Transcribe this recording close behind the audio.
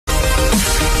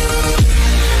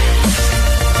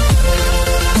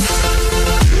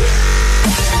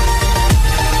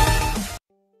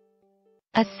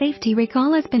A safety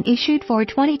recall has been issued for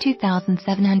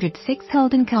 22,706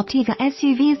 Holden Captiva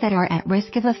SUVs that are at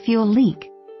risk of a fuel leak.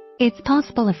 It's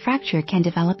possible a fracture can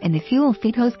develop in the fuel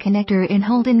feed hose connector in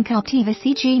Holden Captiva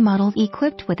CG models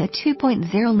equipped with a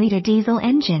 2.0-liter diesel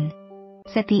engine.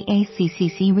 Said the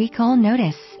ACCC recall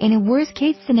notice. In a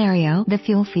worst-case scenario, the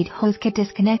fuel feed hose could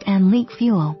disconnect and leak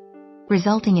fuel,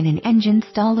 resulting in an engine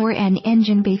stall or an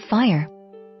engine bay fire.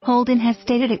 Holden has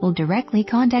stated it will directly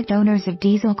contact owners of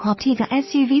diesel Captiva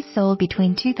SUVs sold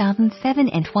between 2007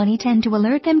 and 2010 to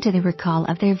alert them to the recall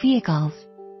of their vehicles.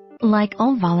 Like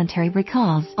all voluntary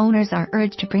recalls, owners are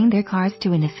urged to bring their cars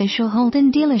to an official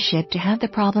Holden dealership to have the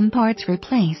problem parts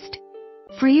replaced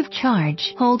free of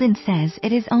charge. Holden says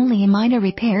it is only a minor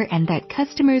repair and that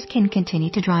customers can continue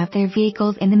to drive their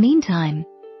vehicles in the meantime.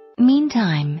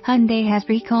 Meantime, Hyundai has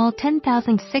recalled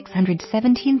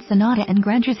 10,617 Sonata and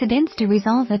Grandeur sedans to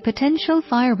resolve a potential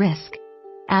fire risk,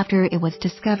 after it was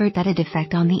discovered that a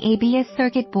defect on the ABS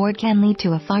circuit board can lead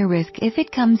to a fire risk if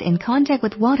it comes in contact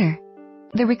with water.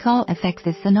 The recall affects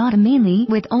the Sonata mainly,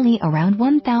 with only around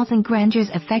 1,000 Grandeurs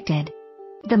affected.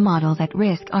 The models at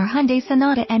risk are Hyundai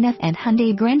Sonata NF and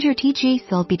Hyundai Grandeur TG,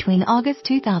 sold between August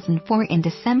 2004 and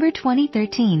December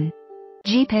 2013.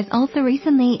 Jeep has also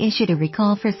recently issued a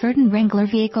recall for certain Wrangler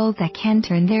vehicles that can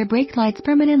turn their brake lights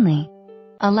permanently,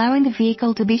 allowing the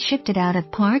vehicle to be shifted out of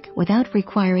park without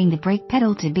requiring the brake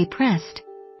pedal to be pressed.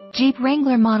 Jeep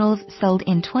Wrangler models sold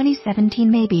in 2017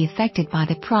 may be affected by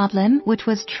the problem, which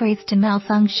was traced to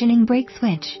malfunctioning brake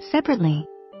switch. Separately,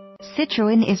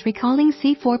 Citroën is recalling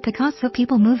C4 Picasso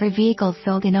people mover vehicles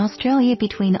sold in Australia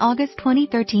between August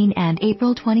 2013 and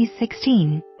April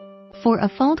 2016. For a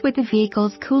fault with the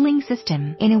vehicle's cooling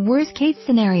system. In a worst-case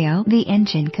scenario, the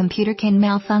engine computer can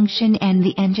malfunction and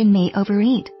the engine may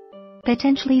overheat,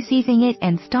 potentially seizing it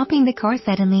and stopping the car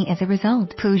suddenly as a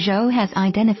result. Peugeot has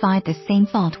identified the same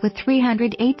fault with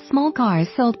 308 small cars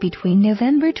sold between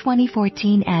November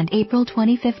 2014 and April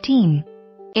 2015,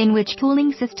 in which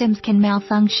cooling systems can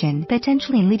malfunction,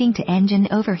 potentially leading to engine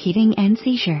overheating and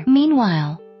seizure.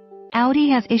 Meanwhile, Audi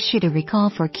has issued a recall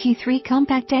for Q3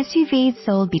 compact SUVs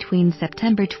sold between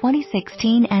September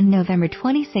 2016 and November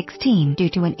 2016 due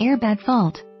to an airbag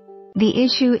fault. The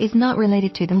issue is not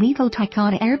related to the lethal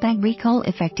Takata airbag recall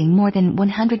affecting more than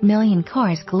 100 million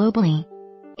cars globally,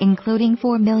 including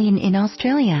 4 million in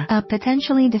Australia. A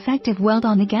potentially defective weld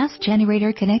on the gas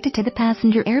generator connected to the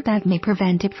passenger airbag may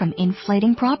prevent it from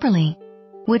inflating properly,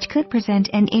 which could present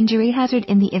an injury hazard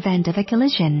in the event of a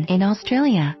collision. In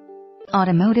Australia,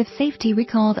 automotive safety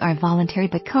recalls are voluntary,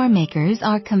 but car makers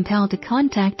are compelled to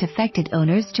contact affected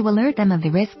owners to alert them of the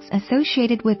risks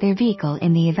associated with their vehicle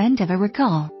in the event of a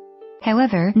recall.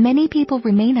 However, many people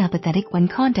remain apathetic when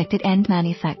contacted, and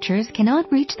manufacturers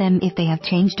cannot reach them if they have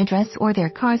changed address or their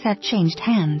cars have changed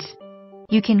hands.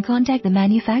 You can contact the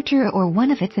manufacturer or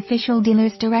one of its official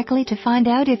dealers directly to find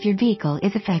out if your vehicle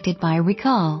is affected by a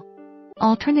recall.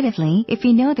 Alternatively, if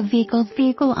you know the vehicle's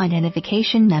vehicle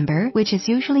identification number, which is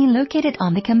usually located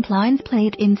on the compliance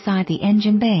plate inside the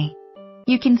engine bay,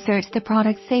 you can search the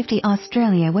Product Safety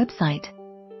Australia website.